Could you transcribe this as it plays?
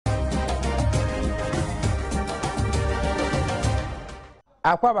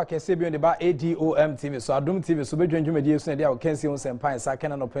Akwaba kese bi on the ba Adom TV so Adom TV so bedwendwumadi so na dia o kensi on sempan sa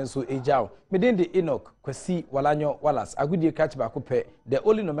kana no penso ejaw medin de Enoch Kwasi Walanyo Wallace agudie catch ba ko pe the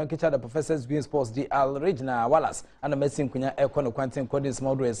only nomenclature the professors green sports the Al Regina Wallace and mesin kunya ekọ no kwanten coding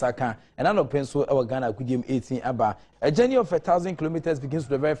small do esaka and no penso e Ghana agudiem 18 aba a journey of 1,000 kilometers begins with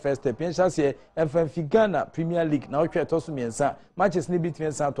the very first step pensions here FMF Ghana Premier League na otwe to so miensa matches ni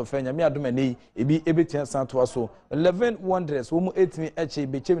bitwen sa to fanya me Adom ani ebi ebetwen sa to so 11 wonders wo mu 18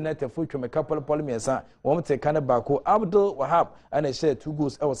 Bechem United foot from a couple of polymiasa, one take Kanabako, Abdul Wahab, and a share 2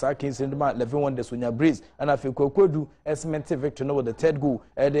 goals. I was a case in the man, 11 wonders when you breeze, and I feel Kodu, estimated victory over the third goal,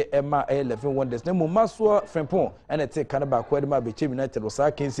 at the Emma 11 wonders. No more Maswa Frempon, and I take Kanabako, Edma Bechem United was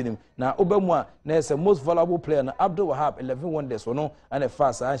a case in him. Now, Obama, there's a most valuable player, and Abdul Wahab, 11 wonders or no, and a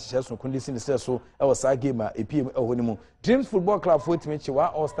fast, and she has some conditions. So I was a gamer, a PM or Dreams Football Club for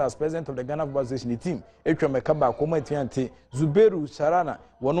Timichiwa, All Stars, president of the Ghana Football team, Ekram Mekaba, Komatiante, Zuberu, Sharana,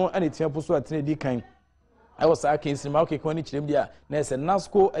 Wono, and it's Yapusu at Trinity Kind. I was a case in Malki Kwani Chimbia, Ness and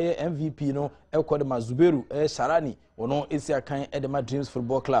Nasco, MVP, no, Elkodema Zuberu, Sharani, Wono, Isia Kind, Edema Dreams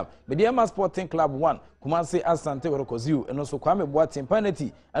Football Club. Mediama Sporting Club 1, Kumasi Asante Orokoziu, and also Kwame Boatin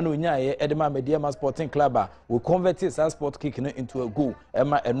Penalty, and Unya, Edema Mediama Sporting Club, will convert his sport kicking into a goal.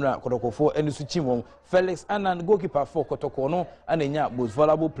 Emma Enra, Kotoko, and Suchimo, Felix Annan, goalkeeper for Kotokono, and Enya, most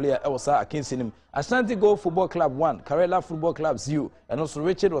valuable player, Elsa against him. Ashanti Go Football Club 1, Karela Football Club 0, and also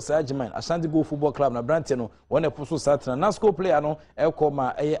Richard was Ajiman, Ashanti Go Football Club, Nabrantino, one a Pusu Saturn, Nasco player, no,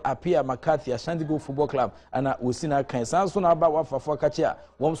 Elkoma, Apia McCarthy, Ashanti Go Football Club, and Usina Kain, Sanson about for Kachia,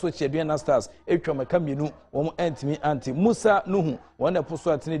 one switch Biana Stars, Ekram Kaminu, one Antimi Anti, Musa Nuhu, one a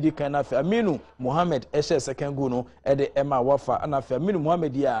Pusu Atini Kanafe, Aminu, Mohammed, Eshe second Guno, Ede Emma Wafa, and Aminu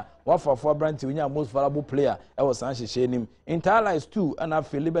Mohammed, ya. Wafa for Branty, we most valuable player. I was Sanchi Shenim. Intala is 2, and I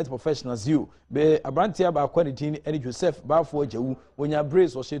feel Liberty Professionals you. Be a Branty about quality, and Joseph Bafo Jau, when you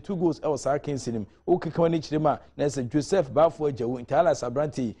brace or she 2 goals, I was against him. Okay, Kwanich Rima, there's a Joseph Bafo Jau, Intala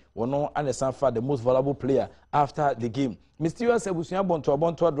Sabranti, one no understand for the most valuable player after the game. Mysterious Ebusia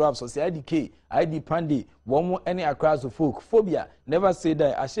Bonto drafts, so IDK, ID Pandi, one more any across of folk, phobia, never say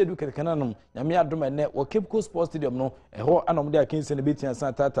that I should look at Cananum, Yamia Drum and Net, or Cape Coast Sports Stadium, no, a whole anom there against the beating and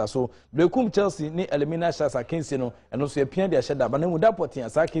Santa. So, Blekum Chelsea, ni Elimina Shas against no, and also a pian their shedda, but then with that potty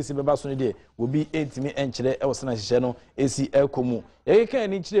and Sakis in the Basson day will be 8 me and Chile, Elsana Shano, ACL Comu. Eka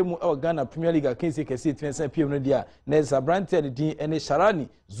and each day more Ghana Premier League against the Cassie 20 PM dia, Neza Branty and Sharani,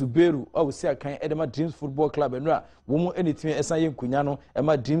 Zuberu, or say I can Edema Dreams Football Club and Ra, woman anything as I am Kunyano, and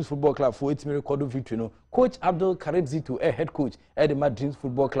my Dreams Football Club for 8 record victory. No, Coach Abdul Karim Zito, a head coach at the Dreams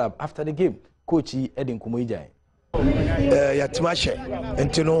Football Club after the game. Coach Edin Kumoijai. Yatimashe,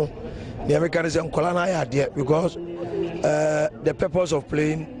 and to know the Americanism Kolana idea because the purpose of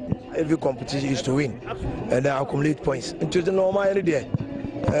playing every competition is to win and accumulate points. Into the normal idea,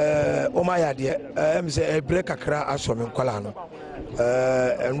 my idea, I'm say a break a crack as from Kolano.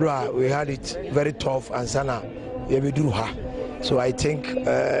 And we had it very tough and Sana, we do her. So I think,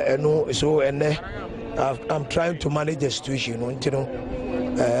 no, so and I'm trying to manage the situation, you know.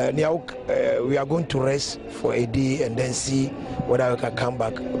 Now we are going to rest for a day and then see whether we can come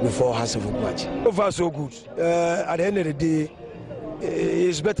back before Hasselhoff match. So far so good. At the end of the day,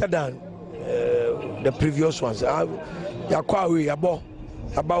 it's better than the previous ones. Yabo,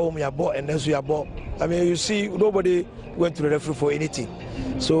 and then so Yabo. I mean, you see, nobody went to the referee for anything.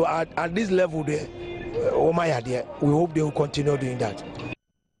 So at this level, there, oh my idea, we hope they will continue doing that.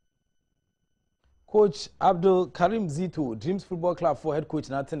 Coach Abdul Karim Zito, Dreams Football Club for head coach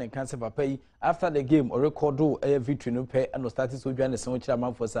Nathan and Cancer Papai after the game or record a victory no pay and started to join the Sancho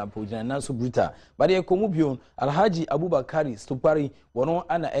man for Sapo and Nansu Bruta. But the Komubion Alhaji Abubakari Stupari, one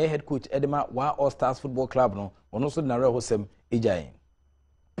and a head coach Edema Wa All Stars Football Club no, one also Nara Hosem Ejai.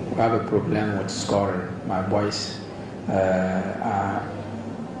 We have a problem with scoring. My boys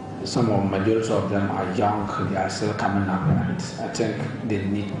some of majority of them are young, they are still coming up, and I think they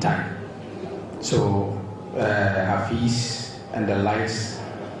need time. So Hafiz and the likes,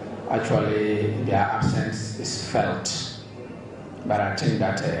 actually their absence is felt. But I think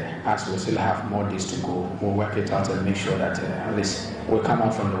that as we still have more days to go, we'll work it out and make sure that at least we come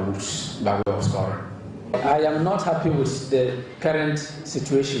out from the woods by way of scoring. I am not happy with the current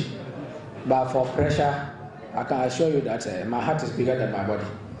situation, but for pressure, I can assure you that my heart is bigger than my body,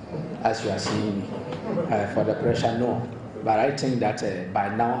 as you are seeing me. For the pressure, no. But I think that by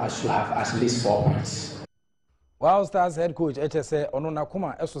now I should have at least 4 points. Wow, Stars head coach HSA Onona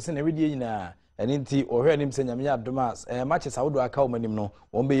Kuma Esosin every day na ene nti ohwe anim se nyame adoma matches awodo aka omanim no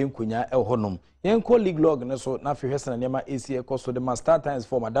won be yenkonya ehonum yenko league log ne so na fihwe sana nema AC ekoso de master times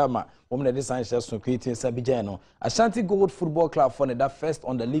for madama wom na design share so creating sabijan no Ashanti Gold Football Club for that first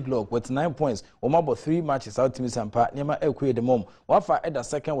on the league log with 9 points wom about 3 matches out team sampa nema ekwe de mom wafa at the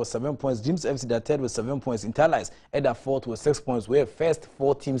second with 7 points James FC that third with 7 points Interlies at the fourth with 6 points where first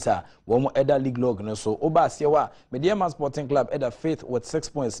 4 teams are wom at the league log no so oba sewa Mediama Sporting Club at the fifth with 6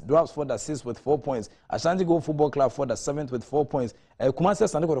 points Dwarfs for the sixth with 4 points Ashanti Gold Football Club for the seventh with 4 points Kumasi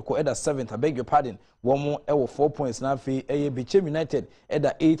Saniko at the seventh I beg your pardon one more 4 points now for Bichem United at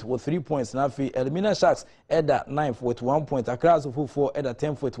the 8th with 3 points now for Elimina Sharks at the 9th with 1 point Accra Football at the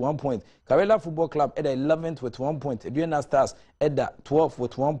 10th with 1 point Karela Football Club at the 11th with 1 point Aduana Stars at the 12th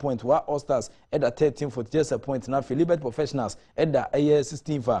with 1 point Wa All Stars at the 13th with just a point now for Liberty Professionals at the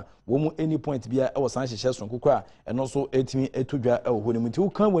 16th one any point be a was Sanchez from Kukra and also 18 etudwa ehonimuti who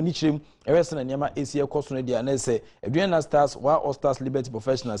can when ichim erese na nyama AC cost no dia na say Aduana Stars Wa All Stars Liberty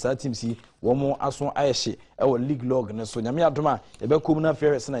Professionals that team see one more aso ayehye e league log ne so nyame adoma e be kom na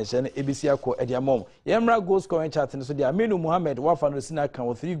fair se na hye na ABC akọ e dia mom yemra goal scoring chart ne so dia Aminu Mohammed Wafa no sina kan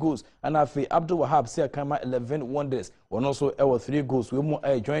with 3 goals and afi Abdul Wahab se kan ma 11 wonders one also e 3 goals we mu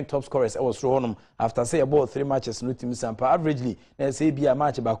joint top scorers e was throw honum after say about 3 matches no team sampa averagely na say bia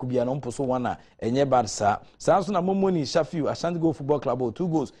match ba ko bia no mposo wana enye bad sa so na Momoni Shafiu Ashanti Gold Football Club 2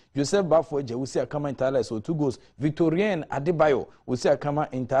 goals Joseph Bafo Jewusi akama Interlies so 2 goals Victorien Adebayo Usi akama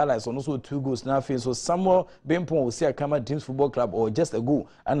Interlies so also 2 goals na afi so Samuel Bempon Usi akama Dreams Football Club or just a goal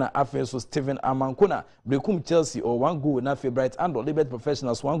and afi so Stephen Amankuna Brekum Chelsea or 1 goal na Bright and Liberty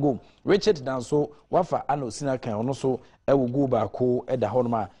Professionals 1 goal Richard Danso Wafa ano sina kan ono so e wo go ba ko e da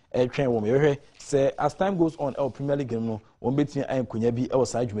honoma e twen wo me say as time goes on our Premier League no won betin ankonya bi e wo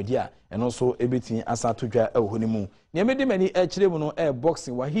sa dwumadi a eno so e betin asa todwa e honimu ne medi mani e kire mu no e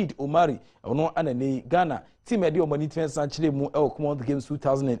boxing Wahid Omari ono anani Ghana team edi omani twensa kire mu e Commonwealth Games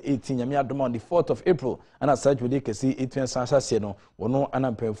 2018 nyame adoma on the 4th of April ana sa dwumadi kesi etwensa hase no wono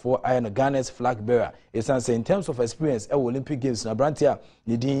anampemfo aye no Ghana's flag bearer esanse in terms of experience e Olympic Games na brantia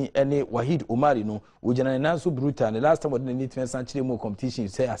ne din ene Wahid Omari no ojana nanso brutal the last time we did twensa kire mu competition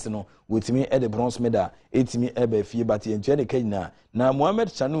say ase no wotimi e the bronze medal etimi e ba fie but entua ne kanyina na Mohammed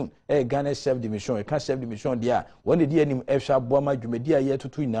Chanun Ghana chef division e ka chef division dia won dey anim ehwa boama dwumadi aye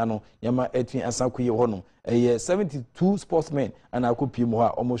tutu ina no nyama etwi asankoye ho no 72 sportsmen and akopie mu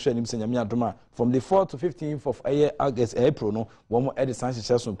ha omo hwa anim senyame adoma from the 4th to 15th of August April no wo edi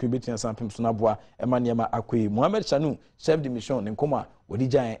sanhyehyɛ so kwibetun asampem so na boa ema nyama akoyi Mohammed Chanun chef division ne nkoma wodi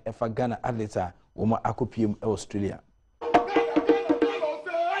jan efa Ghana athletes wo ma akopie mu Australia.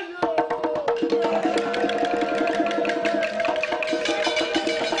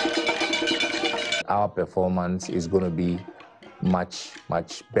 Our performance is going to be much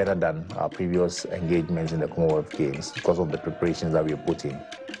better than our previous engagements in the Commonwealth Games because of the preparations that we are putting.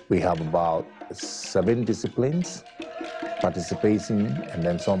 We have about 7 disciplines participating and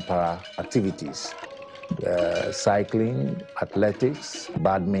then some para activities. Cycling, athletics,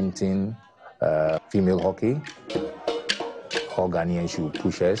 badminton, female hockey. All Ghanaians should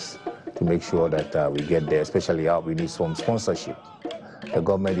push us to make sure that we get there, especially out we need some sponsorship. The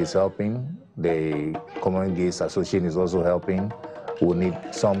government is helping. The Commonwealth Games Association is also helping. We need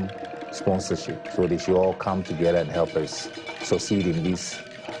some sponsorship, so they should all come together and help us succeed in these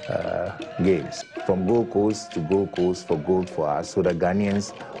games. From Gold Coast to Gold Coast for gold for us, so the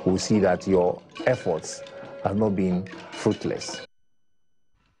Ghanaians will see that your efforts have not been fruitless.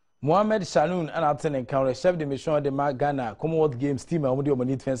 Mohammed Chanun and Atene County chef de mission de Ghana Commonwealth Games team and the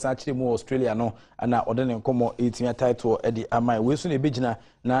money defense actually more Australia no and ordering como 18 title Eddie Amai we soon ebigina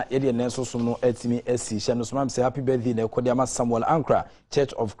na Eddie Nelson so no etimi esi shano so say happy birthday na Kodiama Samuel Ankra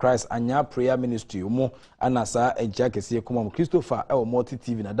Church of Christ Anya Prayer Ministry mo anasa eja kese como Christopher e multi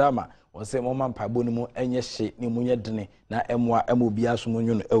TV na dama o se mo man pabo ni mu enye hye ni mu nyedene na emwa emobia so mu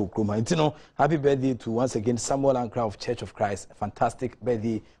nwunu e okroma ntino happy birthday to once again Samuel Ankra of Church of Christ fantastic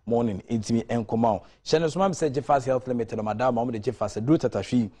birthday morning intimi enkoma shano so mam say Jeffers Health Limited madam mo de Jeffers Drew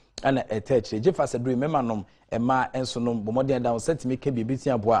Tatahwi ana etech Jeffers Drew memanom ema enso no bomodin down setimi ke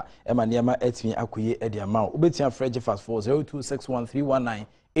bibitia boa ema niama etimi akoye edi ama obetia Fred Jeffers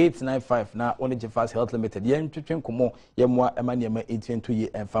 40261319895 na one Jeffers Health Limited yen twetwen komo yemwa ema niama 820 ye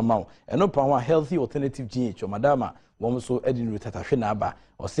enfama eno pa ho healthy alternative GH madama wɔn so edi no tatahwe na aba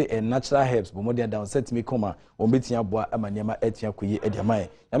ɔse natural herbs bɔ modern down set me koma wɔn betia boa ama nneɛma etia koyi edi aman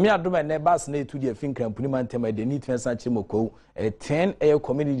nyame adoma na bas na etu de fin krampuni man tema de ni twensa chimo ko 10 air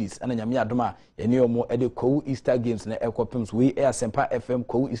communities ana nyame adoma yɛne ɔmo de ko Easter games na ekɔpem so we air sempa FM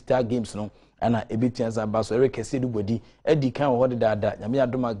ko Easter games no ana ebetia za ba so erekese du bodi edi kan wo de dada nyame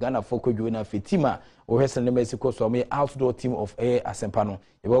adoma Ghana for kodwo na fetima wo hwese ne Mexico so me outdoor team of air asempa no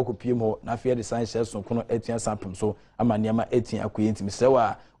e ba ko piem ho na fe de sanche so kono etia sampem so ama niama etia akoye ntimi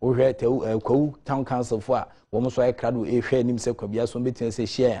sewa wo hwe ko town council fo a wo mo so ay krado e hwe nim se kwabia so betia se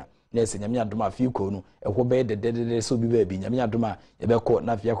share na se nyame adoma fi ko no e ho be de so bi ba bi nyame adoma e be ko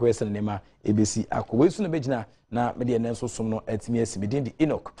na fe akoye se ne ma ebesi akowe su na begina na me de ne so som no etimi asi medin di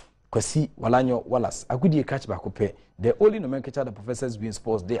Enoch Kwasi Walanyo Wallace agudie catch back up the only nomenclature the professors being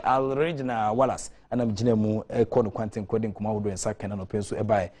sports they are original Wallace and I'm gina mu call quantum coding kuma wodo ensa kana no penso e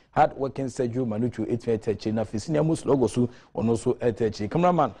bai hard working Sergio Manucho 8 na fisinia mus logo su ono so etechi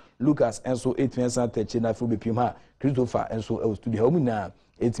cameraman Lucas enso 8 na fu bepim ha Christopher enso e studio ha mu na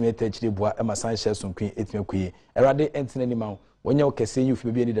 8 de boa e masan share so kwin 8 kuyi erade entena ni ma wonya okese you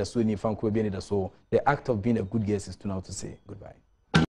fi be ni da so ni fan ko be ni da so the act of being a good guest is to now to say goodbye.